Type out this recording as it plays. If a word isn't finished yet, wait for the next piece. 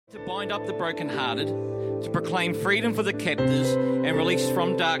To bind up the brokenhearted, to proclaim freedom for the captives and release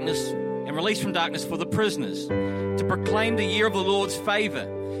from darkness for the prisoners, to proclaim the year of the Lord's favour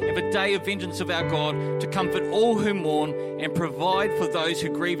and the day of vengeance of our God, to comfort all who mourn and provide for those who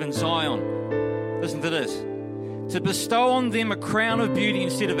grieve in Zion. Listen to this. To bestow on them a crown of beauty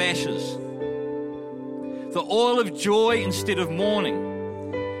instead of ashes, the oil of joy instead of mourning,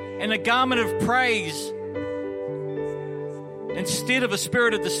 and a garment of praise instead of a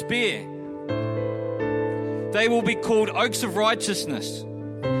spirit of despair. They will be called oaks of righteousness,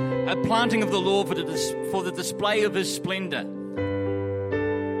 a planting of the Lord for the display of his splendor.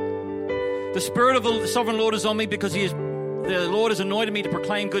 The Spirit of the Sovereign Lord is on me because the Lord has anointed me to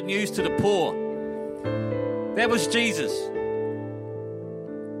proclaim good news to the poor. That was Jesus.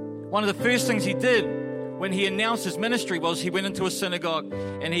 One of the first things he did when he announced his ministry was he went into a synagogue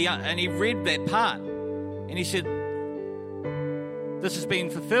and he read that part. And he said, "This has been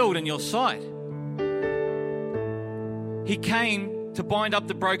fulfilled in your sight." He came to bind up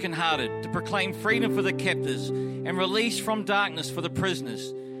the brokenhearted, to proclaim freedom for the captives and release from darkness for the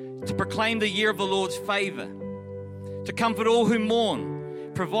prisoners, to proclaim the year of the Lord's favour, to comfort all who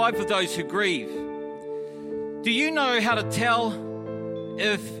mourn, provide for those who grieve. Do you know how to tell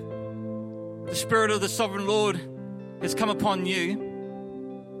if the Spirit of the Sovereign Lord has come upon you?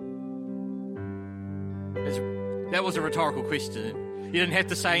 That was a rhetorical question. You didn't have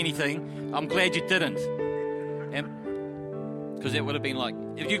to say anything. I'm glad you didn't. Because that would have been like,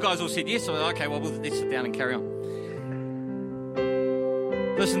 if you guys all said yes, okay, well, let's sit down and carry on.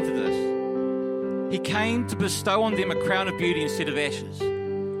 Listen to this. He came to bestow on them a crown of beauty instead of ashes.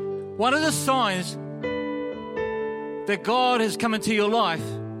 One of the signs that God has come into your life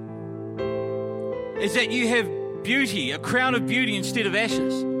is that you have beauty, a crown of beauty instead of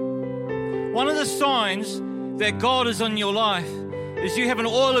ashes. One of the signs that God is on your life is you have an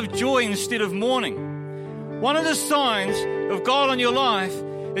oil of joy instead of mourning. One of the signs of God on your life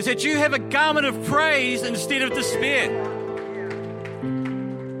is that you have a garment of praise instead of despair.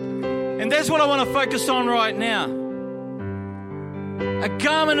 And that's what I want to focus on right now. A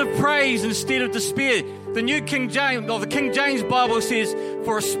garment of praise instead of despair. The New King James, or the King James Bible says,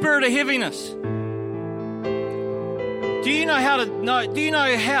 for a spirit of heaviness. Do you know how,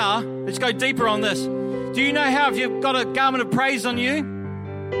 let's go deeper on this. Do you know how if you've got a garment of praise on you,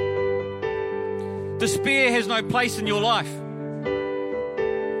 despair has no place in your life?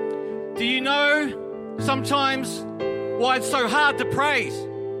 Do you know sometimes why it's so hard to praise?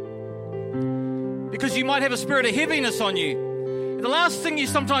 Because you might have a spirit of heaviness on you. And the last thing you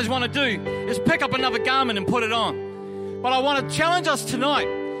sometimes want to do is pick up another garment and put it on. But I want to challenge us tonight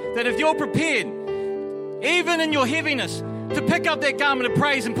that if you're prepared, even in your heaviness, to pick up that garment of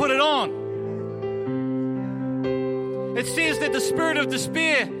praise and put it on. It says that the spirit of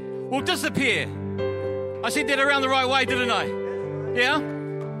despair will disappear. I said that around the right way, didn't I? Yeah?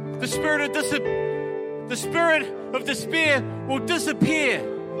 The spirit of despair will disappear.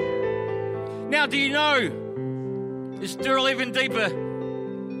 Now, do you know, let's drill even deeper.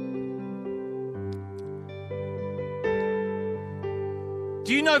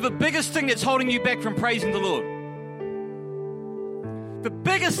 Do you know the biggest thing that's holding you back from praising the Lord? The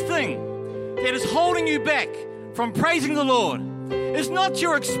biggest thing that is holding you back from praising the Lord is not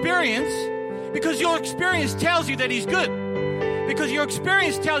your experience, because your experience tells you that He's good, because your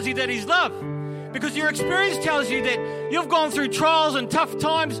experience tells you that He's love, because your experience tells you that you've gone through trials and tough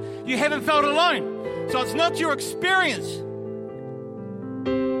times, you haven't felt alone. So it's not your experience.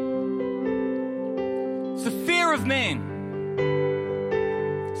 It's the fear of man.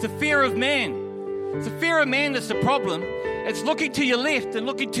 It's the fear of man. It's the fear of man that's the problem. It's looking to your left and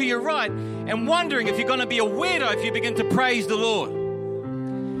looking to your right and wondering if you're going to be a weirdo if you begin to praise the Lord.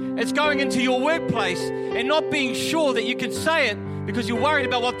 It's going into your workplace and not being sure that you can say it because you're worried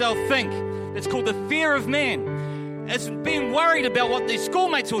about what they'll think. It's called the fear of man. It's being worried about what their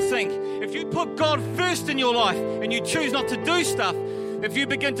schoolmates will think. If you put God first in your life and you choose not to do stuff, if you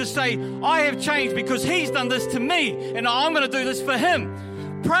begin to say, I have changed because He's done this to me and I'm going to do this for Him.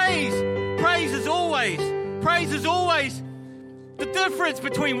 Praise is always the difference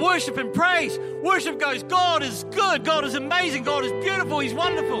between worship and praise. Worship goes, God is good, God is amazing, God is beautiful, He's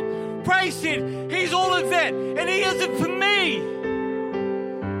wonderful. Praise said, He's all of that, and He is it for me.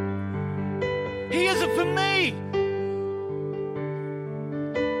 He is it for me.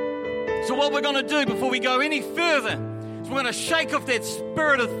 So what we're going to do before we go any further is we're going to shake off that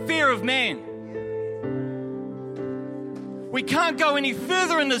spirit of fear of man. We can't go any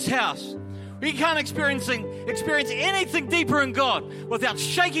further in this house. We can't experience anything deeper in God without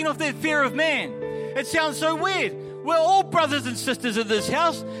shaking off that fear of man. It sounds so weird. We're all brothers and sisters in this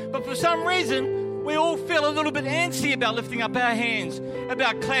house, but for some reason, we all feel a little bit antsy about lifting up our hands,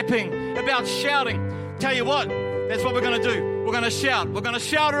 about clapping, about shouting. Tell you what, that's what we're going to do. We're going to shout. We're going to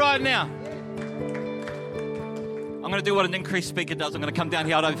shout right now. I'm going to do what an increased speaker does. I'm going to come down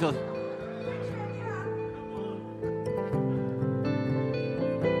here. I don't feel...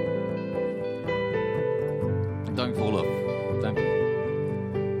 Don't fall off. Don't.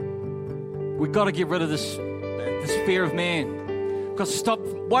 We've got to get rid of this fear of man. We've got to stop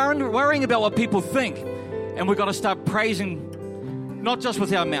worrying about what people think. And we've got to start praising, not just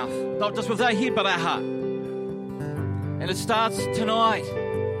with our mouth, not just with our head, but our heart. And it starts tonight.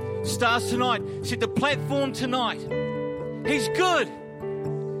 Set the platform tonight. He's good.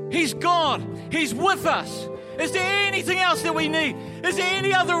 He's God. He's with us. Is there anything else that we need? Is there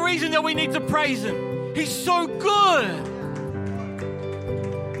any other reason that we need to praise Him? He's so good.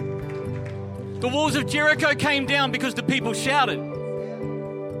 The walls of Jericho came down because the people shouted.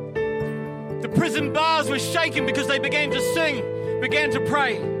 The prison bars were shaken because they began to sing, began to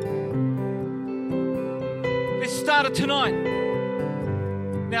pray. Let's start it tonight.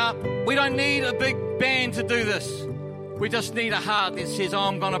 Now, we don't need a big band to do this. We just need a heart that says,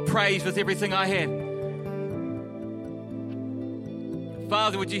 I'm going to praise with everything I have.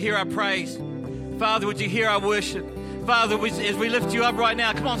 Father, would you hear our praise? Father, would you hear our worship? Father, as we lift you up right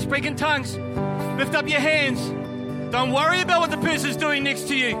now, come on, speak in tongues. Lift up your hands. Don't worry about what the person's doing next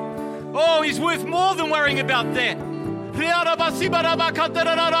to you. Oh, He's worth more than worrying about that. We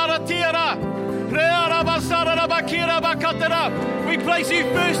place you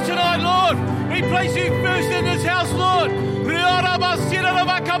first tonight, Lord. We place you first in this house, Lord.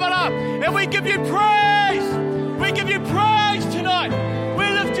 And we give you praise. We give you praise tonight. We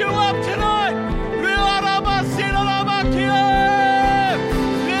lift you up tonight.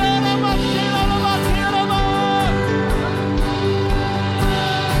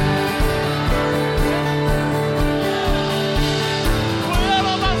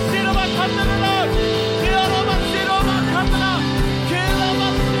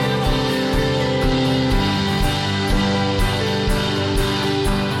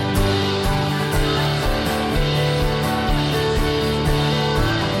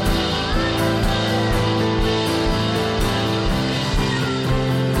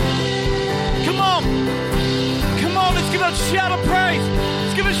 Shout of praise.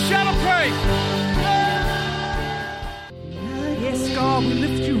 Let's give a shout of praise. Yes, God, we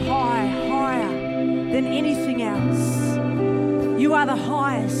lift you higher than anything else. You are the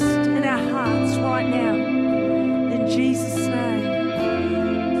highest in our hearts right now. In Jesus' name.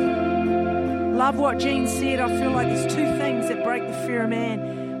 Love what Jene said. I feel like there's two things that break the fear of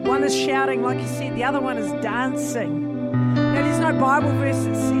man. One is shouting, like you said. The other one is dancing. Now, there's no Bible verse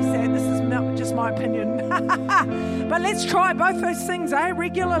that says that. This is just my opinion. But let's try both those things,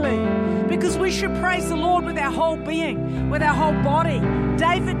 regularly. Because we should praise the Lord with our whole being, with our whole body.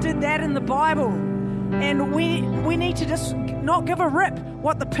 David did that in the Bible. And we need to just not give a rip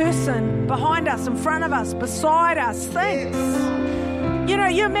what the person behind us, in front of us, beside us thinks. You know,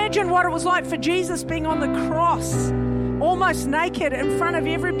 you imagine what it was like for Jesus being on the cross, almost naked in front of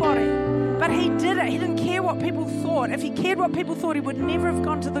everybody. But He did it. He didn't care what people thought. If He cared what people thought, He would never have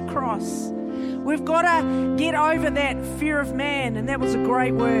gone to the cross. We've got to get over that fear of man, and that was a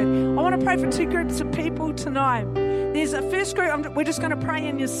great word. I want to pray for two groups of people tonight. There's a first group, we're just going to pray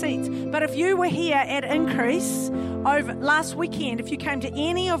in your seats. But if you were here at Increase over last weekend, if you came to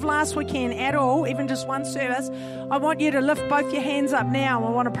any of last weekend at all, even just one service, I want you to lift both your hands up now. I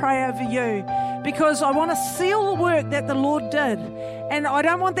want to pray over you because I want to seal the work that the Lord did. And I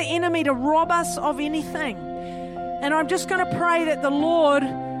don't want the enemy to rob us of anything. And I'm just going to pray that the Lord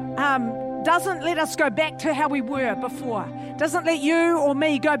doesn't let us go back to how we were before. Doesn't let you or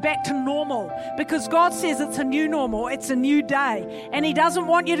me go back to normal, because God says it's a new normal, it's a new day. And He doesn't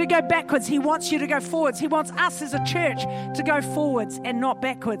want you to go backwards. He wants you to go forwards. He wants us as a church to go forwards and not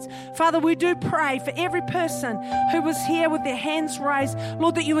backwards. Father, we do pray for every person who was here with their hands raised,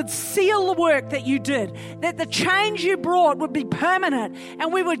 Lord, that you would seal the work that you did, that the change you brought would be permanent,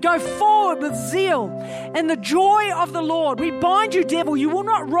 and we would go forward with zeal and the joy of the Lord. We bind you, devil. You will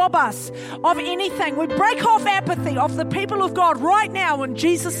not rob us of anything. We break off apathy of the people of God right now in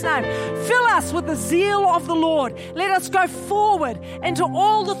Jesus' name. Fill us with the zeal of the Lord. Let us go forward into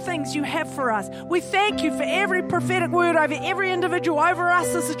all the things you have for us. We thank you for every prophetic word over every individual, over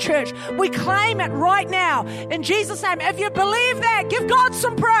us as a church. We claim it right now in Jesus' name. If you believe that, give God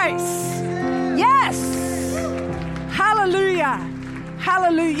some praise. Yes. Hallelujah.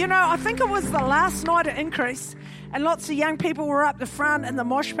 Hallelujah. You know, I think it was the last night at Increase. and lots of young people were up the front in the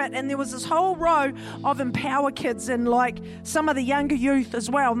mosh pit, and there was this whole row of Empower kids and like some of the younger youth as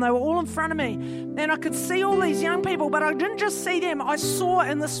well, and they were all in front of me, and I could see all these young people, but I didn't just see them. I saw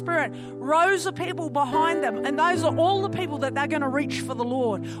in the Spirit rows of people behind them, and those are all the people that they're going to reach for the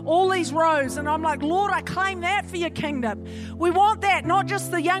Lord. All these rows, and I'm like, Lord, I claim that for your kingdom. We want that, not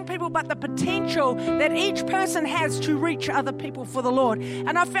just the young people, but the potential that each person has to reach other people for the Lord.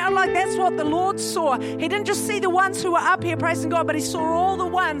 And I felt like that's what the Lord saw. He didn't just see the ones who were up here praising God, but he saw all the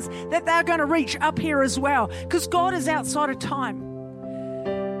ones that they're going to reach up here as well, because God is outside of time.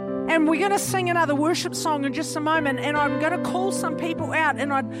 And we're going to sing another worship song in just a moment, and I'm going to call some people out,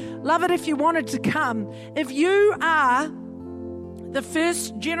 and I'd love it if you wanted to come. If you are the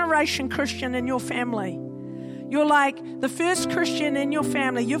first generation Christian in your family, you're like the first Christian in your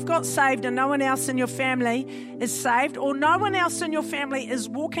family, you've got saved and no one else in your family is saved, or no one else in your family is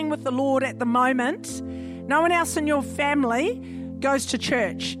walking with the Lord at the moment, no one else in your family goes to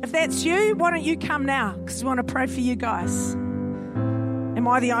church. If that's you, why don't you come now? Because we want to pray for you guys. Am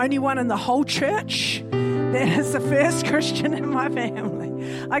I the only one in the whole church that is the first Christian in my family?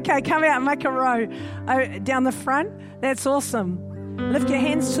 Okay, come out and make a row down the front. That's awesome. Lift your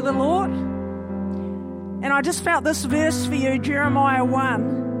hands to the Lord. And I just felt this verse for you, Jeremiah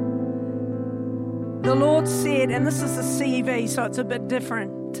 1. The Lord said, and this is the CEV, so it's a bit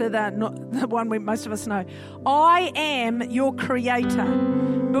different to the one most of us know. I am your creator.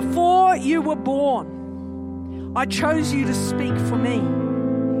 Before you were born, I chose you to speak for me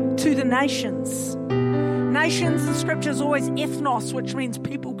to the nations. Nations, the scripture is always ethnos, which means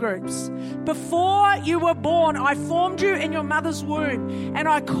people groups. Before you were born, I formed you in your mother's womb, and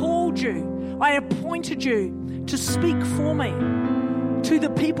I called you. I appointed you to speak for me to the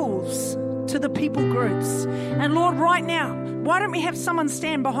peoples, to the people groups. And Lord, right now, why don't we have someone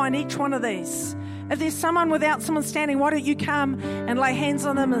stand behind each one of these? If there's someone without someone standing, why don't you come and lay hands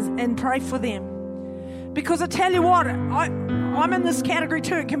on them and pray for them? Because I tell you what, I'm in this category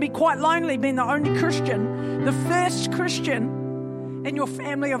too. It can be quite lonely being the only Christian, the first Christian in your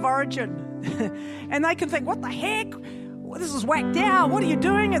family of origin. And they can think, what the heck? Well, this is whacked out. What are you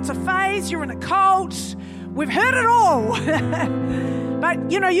doing? It's a phase. You're in a cult. We've heard it all.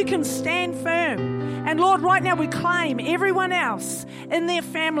 But, you can stand firm. And Lord, right now we claim everyone else in their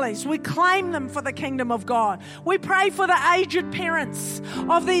families. We claim them for the kingdom of God. We pray for the aged parents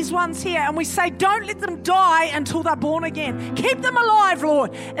of these ones here. And we say, don't let them die until they're born again. Keep them alive,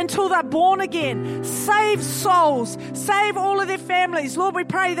 Lord, until they're born again. Save souls. Save all of their families. Lord, we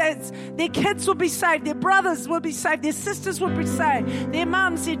pray that their kids will be saved. Their brothers will be saved. Their sisters will be saved. Their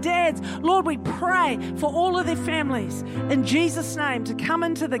mums, their dads. Lord, we pray for all of their families in Jesus' name to come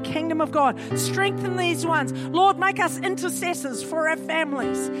into the kingdom of God. Strengthen these ones. Lord, make us intercessors for our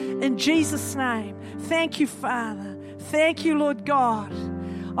families in Jesus' name. Thank you, Father. Thank you, Lord God.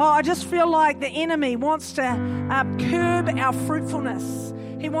 Oh, I just feel like the enemy wants to curb our fruitfulness.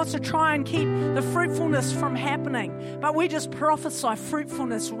 He wants to try and keep the fruitfulness from happening. But we just prophesy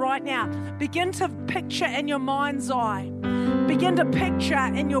fruitfulness right now. Begin to picture in your mind's eye. Begin to picture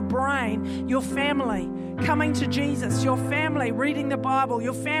in your brain your family coming to Jesus, your family reading the Bible,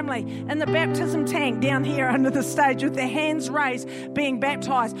 your family in the baptism tank down here under the stage with their hands raised being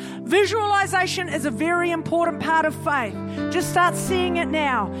baptized. Visualization is a very important part of faith. Just start seeing it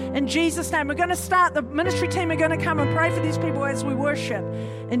now in Jesus' name. We're going to start, the ministry team are going to come and pray for these people as we worship.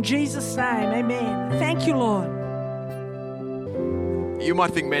 In Jesus' name, amen. Thank you, Lord. You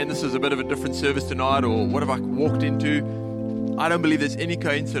might think, man, this is a bit of a different service tonight, or what have I walked into? I don't believe there's any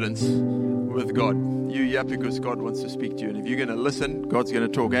coincidence with God. You're here because God wants to speak to you. And if you're going to listen, God's going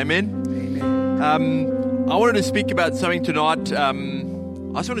to talk. Amen? Amen. I wanted to speak about something tonight. I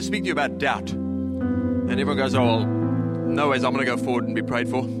just want to speak to you about doubt. And everyone goes, oh, well, no ways I'm going to go forward and be prayed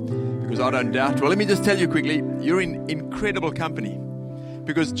for because I don't doubt. Well, let me just tell you quickly, you're in incredible company.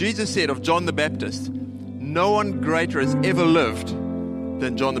 Because Jesus said of John the Baptist, no one greater has ever lived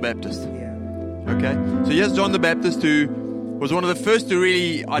than John the Baptist. Okay? So here's John the Baptist, who was one of the first to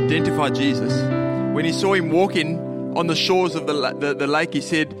really identify Jesus. When he saw him walking on the shores of the lake, he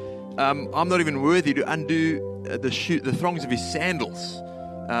said, I'm not even worthy to undo the thongs of his sandals.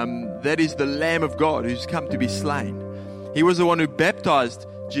 That is the Lamb of God who's come to be slain. He was the one who baptized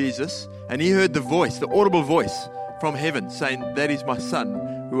Jesus, and he heard the voice, the audible voice from heaven saying, that is my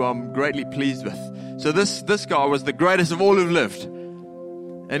son, who I'm greatly pleased with. So this guy was the greatest of all who've lived.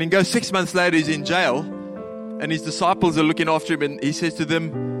 And then goes 6 months later, he's in jail, and his disciples are looking after him, and he says to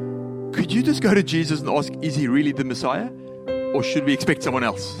them, could you just go to Jesus and ask, is he really the Messiah? Or should we expect someone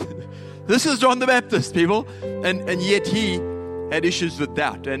else? This is John the Baptist, people. And yet he had issues with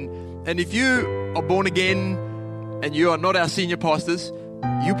doubt. And if you are born again, and you are not our senior pastors,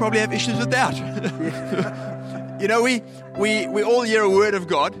 you probably have issues with doubt. You know, we all hear a word of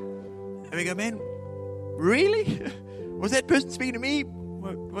God, and we go, man, really? Was that person speaking to me?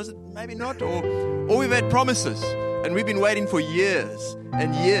 Was it maybe not? Or we've had promises, and we've been waiting for years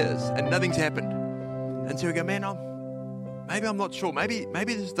and years, and nothing's happened. And so we go, man, maybe I'm not sure. Maybe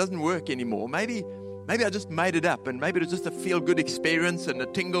this doesn't work anymore. Maybe I just made it up, and maybe it was just a feel-good experience and a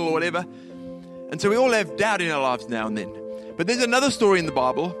tingle or whatever. And so we all have doubt in our lives now and then. But there's another story in the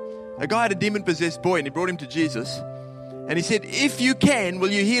Bible. A guy had a demon-possessed boy, and he brought him to Jesus. And he said, if you can,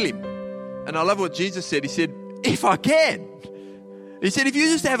 will you heal him? And I love what Jesus said. He said, if I can. He said, if you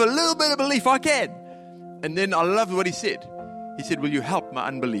just have a little bit of belief, I can. And then I love what he said. He said, will you help my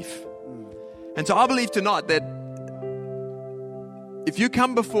unbelief? And so I believe tonight that if you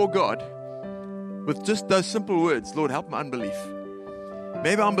come before God with just those simple words, Lord, help my unbelief.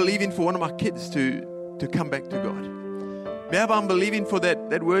 Maybe I'm believing for one of my kids to come back to God. Maybe I'm believing for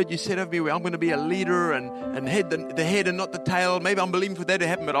that word you said of me where I'm going to be a leader and the head and not the tail. Maybe I'm believing for that to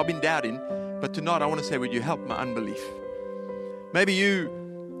happen, but I've been doubting. But tonight I want to say, would you help my unbelief? Maybe you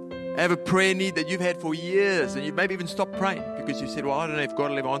have a prayer need that you've had for years, and you've maybe even stopped praying because you said, well, I don't know if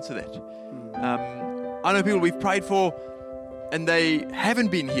God will ever answer that. I know people we've prayed for and they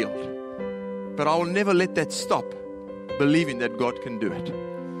haven't been healed. But I will never let that stop believing that God can do it.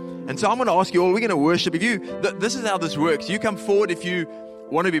 And so I'm going to ask you all, we're going to worship. This is how this works. You come forward if you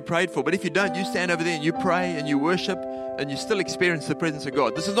want to be prayed for. But if you don't, you stand over there and you pray and you worship and you still experience the presence of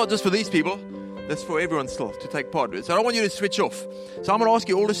God. This is not just for these people. That's for everyone still to take part with. So I don't want you to switch off. So I'm going to ask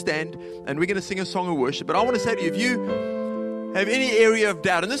you all to stand and we're going to sing a song of worship. But I want to say to you, if you have any area of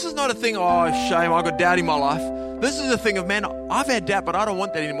doubt, and this is not a thing, oh, shame, I've got doubt in my life. This is a thing of, man, I've had doubt, but I don't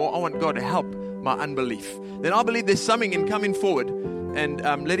want that anymore. I want God to help my unbelief. Then I believe there's something in coming forward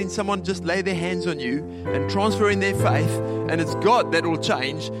and letting someone just lay their hands on you and transferring their faith, and it's God that will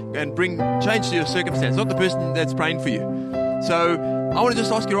change and bring change to your circumstance, not the person that's praying for you. So I want to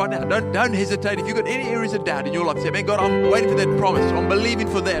just ask you right now, don't hesitate. If you've got any areas of doubt in your life, say, man, God, I'm waiting for that promise, I'm believing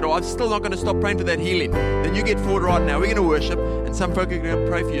for that, or I'm still not going to stop praying for that healing, then you get forward right now. We're going to worship, and some folk are going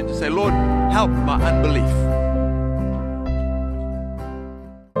to pray for you and just say, Lord, help my unbelief.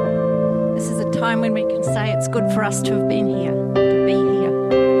 This is a time when we can say it's good for us to have been here, to be here.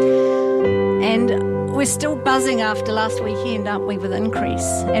 And we're still buzzing after last weekend, aren't we, with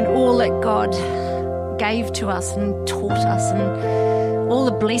Increase and all that God gave to us and taught us and all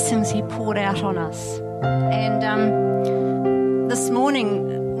the blessings He poured out on us. And this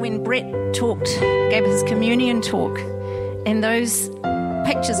morning when Brett gave his communion talk, and those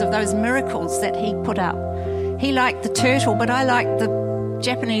pictures of those miracles that he put up, he liked the turtle, but I liked the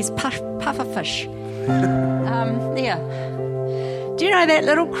Japanese pufferfish. There. Do you know that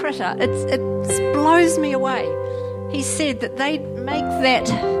little critter? It blows me away. He said that they make that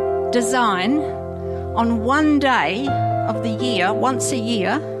design on one day of the year, once a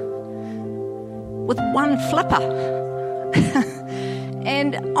year, with one flipper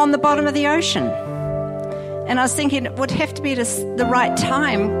and on the bottom of the ocean. And I was thinking it would have to be at the right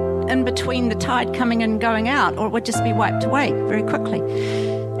time in between the tide coming in and going out, or it would just be wiped away very quickly.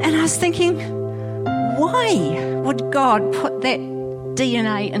 And I was thinking, why would God put that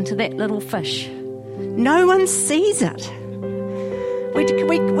DNA into that little fish? No one sees it.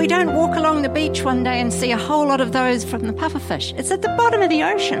 We don't walk along the beach one day and see a whole lot of those from the pufferfish. It's at the bottom of the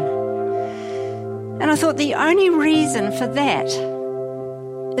ocean. And I thought the only reason for that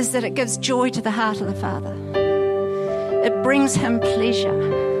is that it gives joy to the heart of the Father. It brings Him pleasure.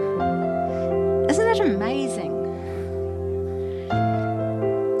 Isn't it amazing?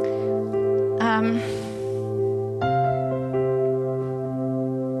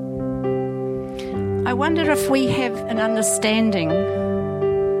 I wonder if we have an understanding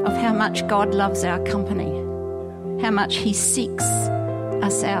of how much God loves our company, how much He seeks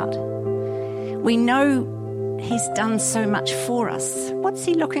us out. We know He's done so much for us. What's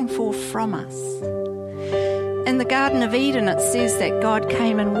He looking for from us? In the Garden of Eden, it says that God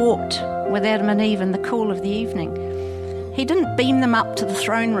came and walked with Adam and Eve in the cool of the evening. He didn't beam them up to the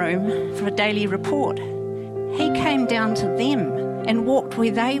throne room for a daily report. He came down to them and walked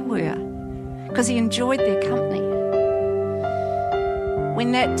where they were because He enjoyed their company.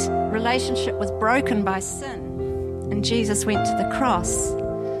 When that relationship was broken by sin and Jesus went to the cross,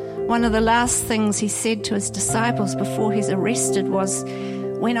 one of the last things He said to His disciples before He's arrested was,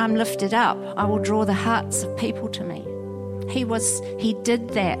 when I'm lifted up, I will draw the hearts of people to me. He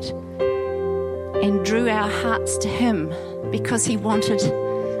did that and drew our hearts to Him because He wanted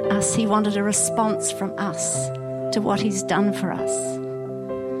us. He wanted a response from us to what He's done for us.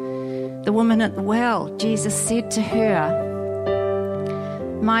 The woman at the well, Jesus said to her,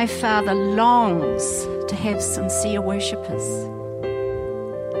 "My Father longs to have sincere worshippers."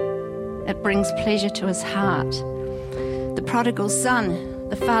 It brings pleasure to his heart. The prodigal son,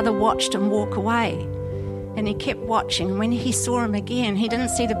 the father watched him walk away, and he kept watching. When he saw him again, he didn't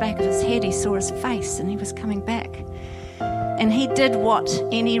see the back of his head, he saw his face, and he was coming back. And he did what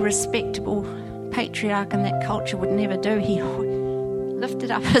any respectable patriarch in that culture would never do. He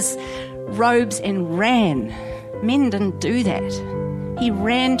lifted up his robes and ran. Men didn't do that. He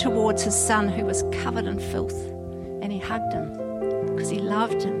ran towards his son who was covered in filth, and he hugged him because he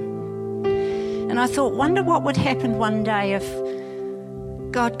loved him. And I thought, wonder what would happen one day if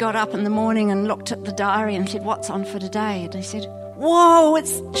God got up in the morning and looked at the diary and said, "What's on for today?" And he said, "Whoa,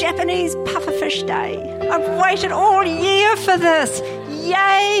 it's Japanese pufferfish day. I've waited all year for this.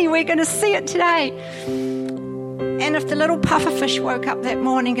 Yay, we're going to see it today." And if the little pufferfish woke up that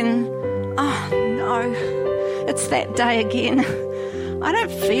morning and, "Oh no, it's that day again. I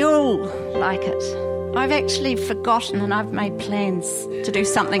don't feel like it. I've actually forgotten and I've made plans to do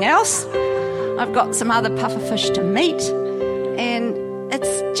something else. I've got some other pufferfish to meet and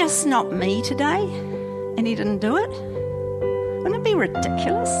it's just not me today." And he didn't do it. Wouldn't it be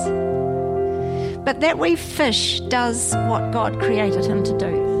ridiculous? But that wee fish does what God created him to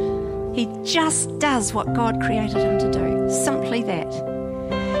do. He just does what God created him to do. Simply that.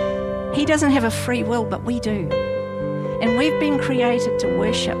 He doesn't have a free will, but we do. And we've been created to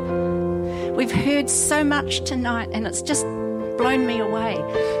worship. We've heard so much tonight, and it's just blown me away.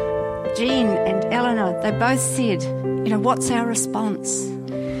 Jene and Eleanor, they both said, what's our response?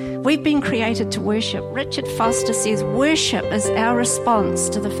 We've been created to worship. Richard Foster says worship is our response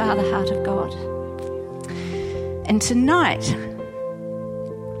to the Father heart of God. And tonight,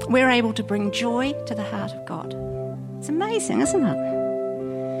 we're able to bring joy to the heart of God. It's amazing, isn't it?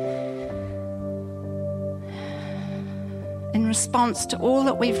 In response to all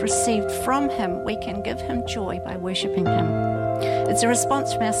that we've received from him, we can give him joy by worshipping him. It's a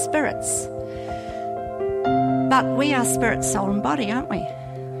response from our spirits. But we are spirit, soul and body, aren't we?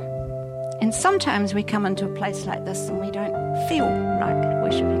 And sometimes we come into a place like this and we don't feel like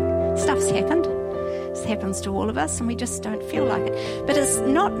worshipping. Stuff's happened. This happens to all of us and we just don't feel like it. But it's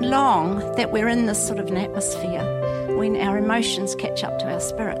not long that we're in this sort of an atmosphere when our emotions catch up to our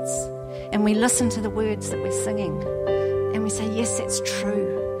spirits and we listen to the words that we're singing and we say, yes, that's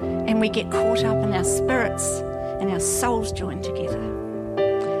true. And we get caught up in our spirits and our souls join together.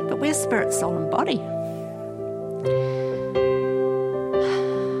 But we're spirit, soul and body.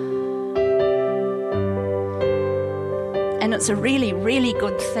 And it's a really, really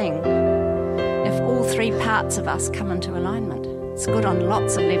good thing if all three parts of us come into alignment. It's good on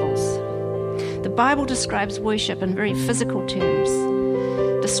lots of levels. The Bible describes worship in very physical terms,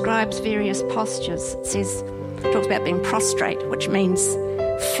 describes various postures. It talks about being prostrate, which means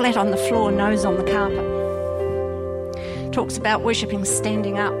flat on the floor, nose on the carpet. It talks about worshipping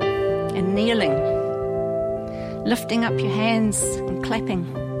standing up and kneeling, lifting up your hands and clapping.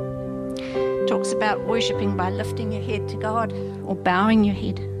 Talks about worshipping by lifting your head to God or bowing your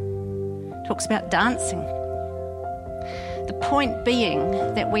head. Talks about dancing. The point being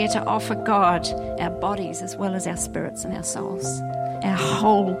that we are to offer God our bodies as well as our spirits and our souls, our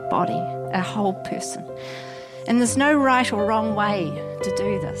whole body, our whole person. And there's no right or wrong way to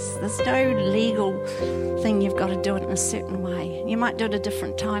do this. There's no legal thing you've got to do it in a certain way. You might do it a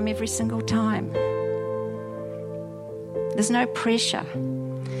different time every single time. There's no pressure.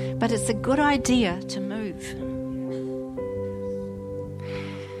 But it's a good idea to move.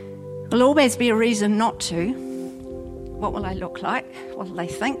 There'll always be a reason not to. What will I look like? What will they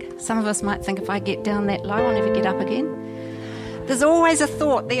think? Some of us might think if I get down that low, I'll never get up again. There's always a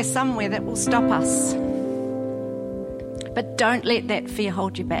thought there somewhere that will stop us. But don't let that fear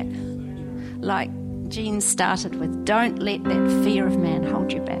hold you back. Like Jene started with, don't let that fear of man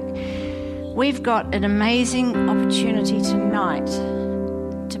hold you back. We've got an amazing opportunity tonight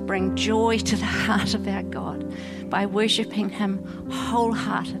to bring joy to the heart of our God by worshipping him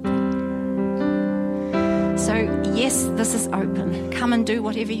wholeheartedly. So yes, this is open. Come and do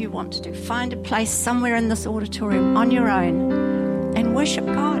whatever you want to do. Find a place somewhere in this auditorium on your own and worship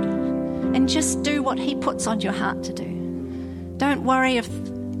God and just do what he puts on your heart to do. Don't worry if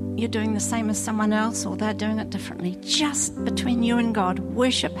you're doing the same as someone else or they're doing it differently. Just between you and God,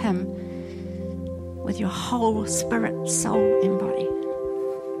 worship him with your whole spirit, soul and body.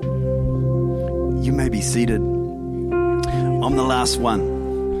 You may be seated. I'm the last one,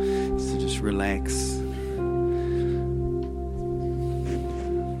 so just relax.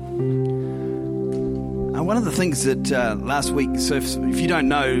 One of the things that last week, so if you don't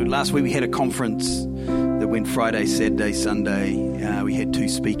know, last week we had a conference that went Friday, Saturday, Sunday. We had 2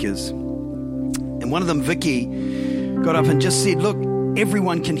 speakers. And one of them, Vicky, got up and just said, look,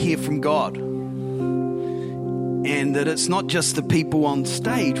 everyone can hear from God. And that it's not just the people on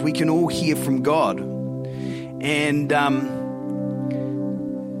stage. We can all hear from God. And I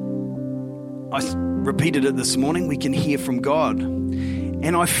repeated it this morning. We can hear from God.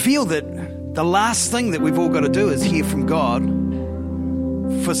 And I feel that the last thing that we've all got to do is hear from God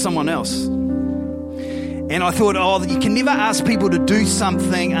for someone else. And I thought, you can never ask people to do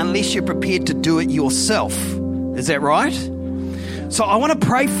something unless you're prepared to do it yourself. Is that right? So I want to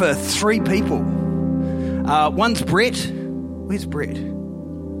pray for 3 people. One's Brett. Where's Brett?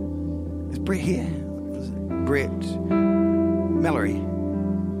 Is Brett here? Brett. Mallory.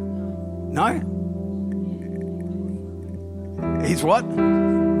 No? He's what?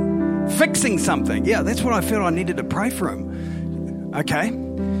 Fixing something. Yeah, that's what I felt I needed to pray for him. Okay.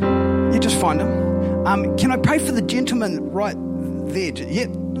 You just find him. Can I pray for the gentleman right there? Yeah.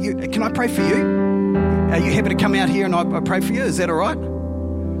 Can I pray for you? Are you happy to come out here and I pray for you? Is that all right?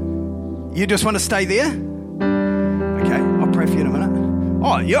 You just want to stay there? Okay, I'll pray for you in a minute.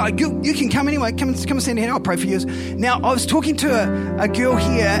 Oh, yeah, you can come anyway. Come and stand here. I'll pray for you. Now, I was talking to a girl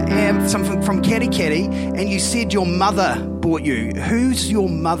here from Caddy Caddy, and you said your mother bought you. Who's your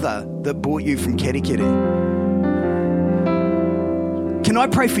mother that bought you from Caddy Caddy? Can I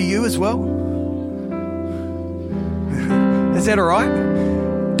pray for you as well? Is that all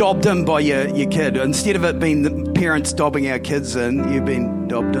right? Dobbed in by your kid. Instead of it being the parents dobbing our kids in, you've been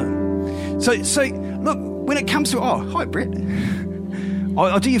dobbed in. So look, when it comes to... Oh, hi, Brett.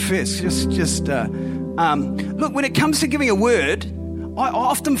 I'll do you first. Look, when it comes to giving a word, I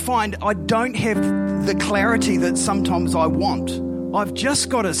often find I don't have the clarity that sometimes I want. I've just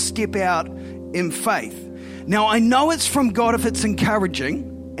got to step out in faith. Now, I know it's from God if it's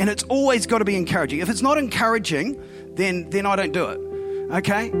encouraging, and it's always got to be encouraging. If it's not encouraging, then I don't do it.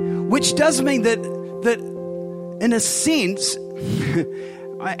 Okay? Which does mean that in a sense,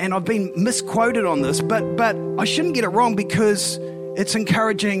 and I've been misquoted on this, but I shouldn't get it wrong because it's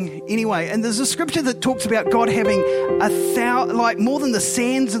encouraging anyway. And there's a scripture that talks about God having like more than the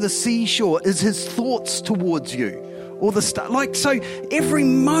sands of the seashore is his thoughts towards you. Or so every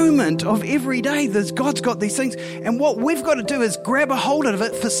moment of every day, God's got these things. And what we've got to do is grab a hold of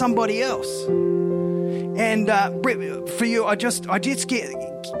it for somebody else. And Brett, for you, I'm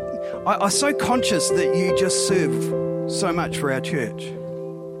so conscious that you just serve so much for our church.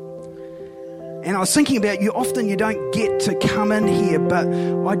 And I was thinking about you don't get to come in here, but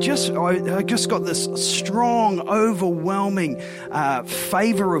I just got this strong, overwhelming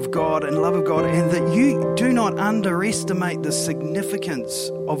favor of God and love of God, and that you do not underestimate the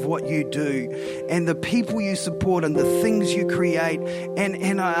significance of what you do and the people you support and the things you create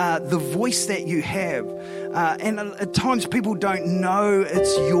and the voice that you have. And at times people don't know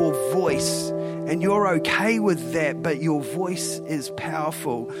it's your voice. And you're okay with that, but your voice is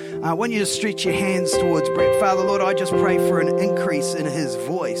powerful. I want you to stretch your hands towards Brett. Father, Lord, I just pray for an increase in his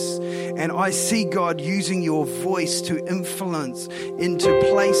voice. And I see God using your voice to influence into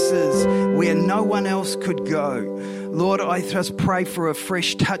places where no one else could go. Lord, I just pray for a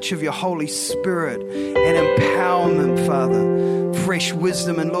fresh touch of your Holy Spirit and empowerment, Father. Fresh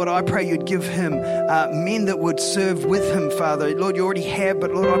wisdom. And Lord, I pray you'd give him men that would serve with him, Father. Lord, you already have,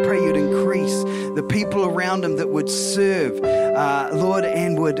 but Lord, I pray you'd increase the people around him that would serve, Lord,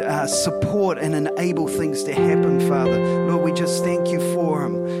 and would support and enable things to happen, Father. Lord, we just thank you for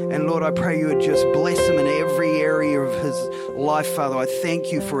him. And Lord, I pray you would just bless him in every area of his life, Father. I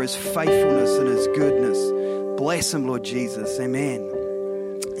thank you for his faithfulness and his goodness. Bless him, Lord Jesus. Amen.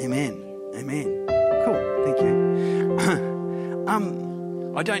 Amen. Amen. Cool. Thank you.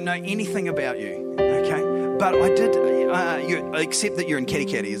 I don't know anything about you, okay? But I did, except that you're in Caddy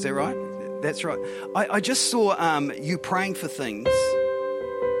Caddy, is that right? That's right. I just saw you praying for things,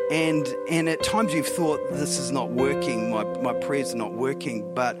 and at times you've thought, this is not working, my prayers are not working,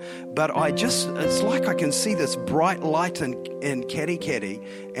 but it's like I can see this bright light in Caddy Caddy,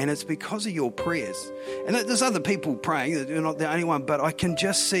 and it's because of your prayers. And there's other people praying, you're not the only one, but I can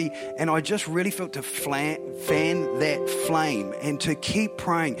just see, and I just really felt to fan that flame and to keep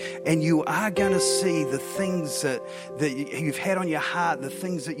praying. And you are going to see the things that you've had on your heart, the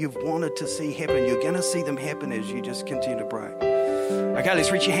things that you've wanted to see happen. You're going to see them happen as you just continue to pray. Okay,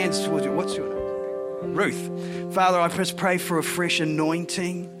 let's reach your hands towards you. What's your name? Ruth. Father, I just pray for a fresh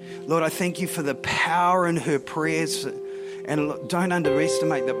anointing. Lord, I thank you for the power in her prayers. And look, don't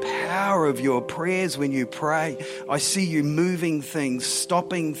underestimate the power of your prayers when you pray. I see you moving things,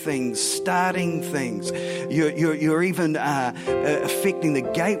 stopping things, starting things. You're even affecting the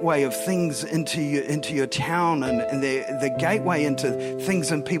gateway of things into your town and the gateway into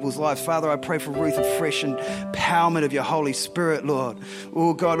things in people's lives. Father, I pray for Ruth, a fresh empowerment of your Holy Spirit, Lord.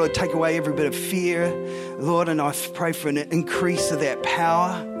 Oh God, Lord, take away every bit of fear, Lord, and I pray for an increase of that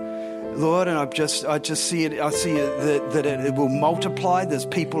power, Lord, and I just see it. I see it, that it will multiply. There's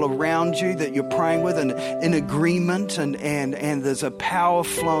people around you that you're praying with and in agreement, and there's a power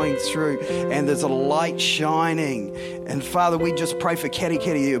flowing through, and there's a light shining. And Father, we just pray for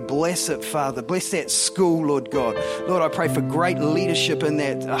Katikati. You bless it, Father. Bless that school, Lord God. Lord, I pray for great leadership in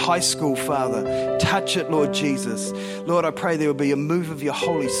that high school, Father. Touch it, Lord Jesus. Lord, I pray there will be a move of your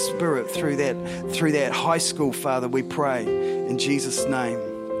Holy Spirit through that high school, Father. We pray in Jesus' name.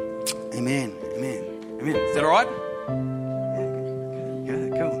 Amen. Amen. Amen. Is that all right? Yeah,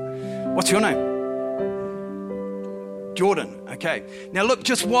 cool. What's your name? Jordan. Okay. Now look,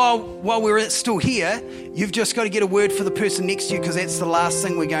 just while we're still here, you've just got to get a word for the person next to you, because that's the last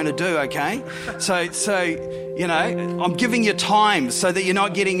thing we're going to do, okay? So you know, I'm giving you time so that you're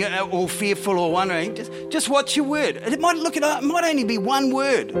not getting all fearful or wondering. Just what's your word? It might only be one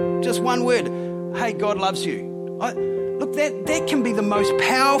word. Just one word. Hey, God loves you. Look, that can be the most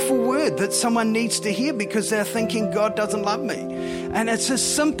powerful word that someone needs to hear, because they're thinking God doesn't love me. And it's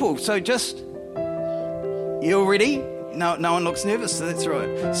just simple. So just, you all ready? No one looks nervous, so that's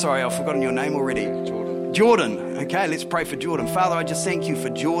right. Sorry, I've forgotten your name already. Jordan. Okay, let's pray for Jordan. Father, I just thank you for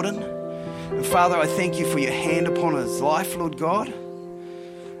Jordan. And Father, I thank you for your hand upon his life, Lord God.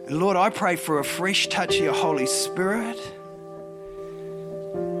 And Lord, I pray for a fresh touch of your Holy Spirit.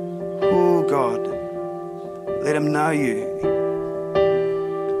 Oh, God. Let him know you.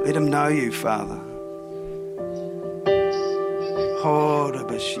 Let him know you, Father.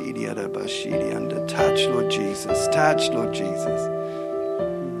 Touch, Lord Jesus. Touch, Lord Jesus.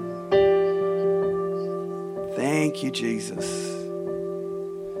 Thank you, Jesus.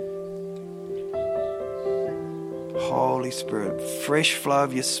 Holy Spirit, fresh flow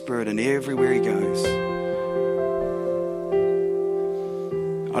of your Spirit in everywhere he goes.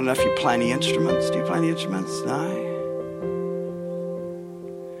 I don't know if you play any instruments. Do you play any instruments? No?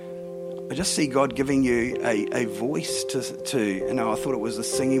 I just see God giving you a voice to I thought it was a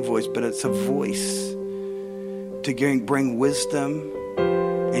singing voice, but it's a voice to bring wisdom.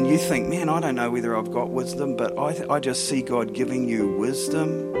 And you think, man, I don't know whether I've got wisdom, but I just see God giving you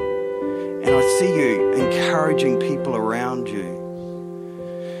wisdom. And I see you encouraging people around you.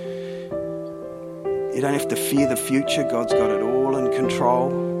 You don't have to fear the future. God's got it all in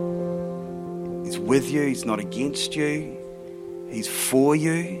control. He's with you. He's not against you. He's for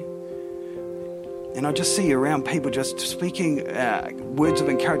you. And I just see you around people just speaking words of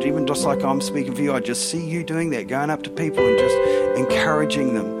encouragement, even just like I'm speaking for you. I just see you doing that, going up to people and just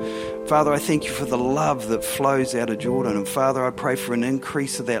encouraging them. Father, I thank you for the love that flows out of Jordan. And Father, I pray for an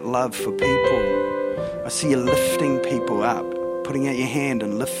increase of that love for people. I see you lifting people up, putting out your hand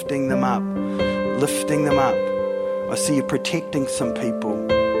and lifting them up. Lifting them up. I see you protecting some people.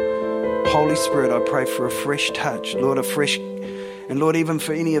 Holy Spirit, I pray for a fresh touch, Lord, and Lord, even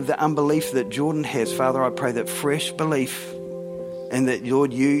for any of the unbelief that Jordan has, Father, I pray that fresh belief, and that,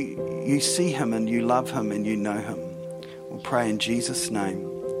 Lord, you see him and you love him and you know him. We'll pray in Jesus' name.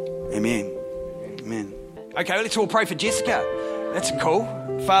 Amen. Amen. Okay, let's all pray for Jessica. That's cool.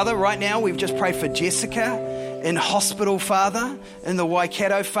 Father, right now we've just prayed for Jessica in hospital, Father, in the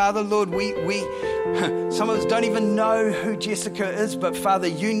Waikato, Father. Lord, we some of us don't even know who Jessica is, but Father,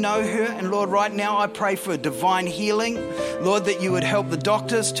 you know her. And Lord, right now I pray for divine healing. Lord, that you would help the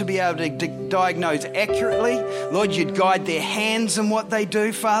doctors to be able to diagnose accurately. Lord, you'd guide their hands in what they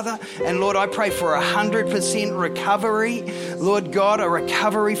do, Father. And Lord, I pray for 100% recovery. Lord God, a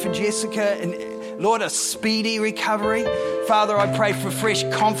recovery for Jessica, and Lord, a speedy recovery. Father, I pray for fresh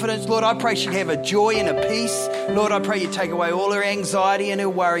confidence. Lord, I pray she'd have a joy and a peace. Lord, I pray you take away all her anxiety and her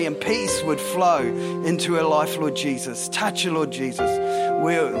worry, and peace would flow into her life, Lord Jesus. Touch her, Lord Jesus.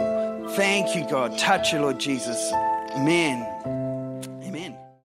 Thank you, God. Touch her, Lord Jesus. Amen.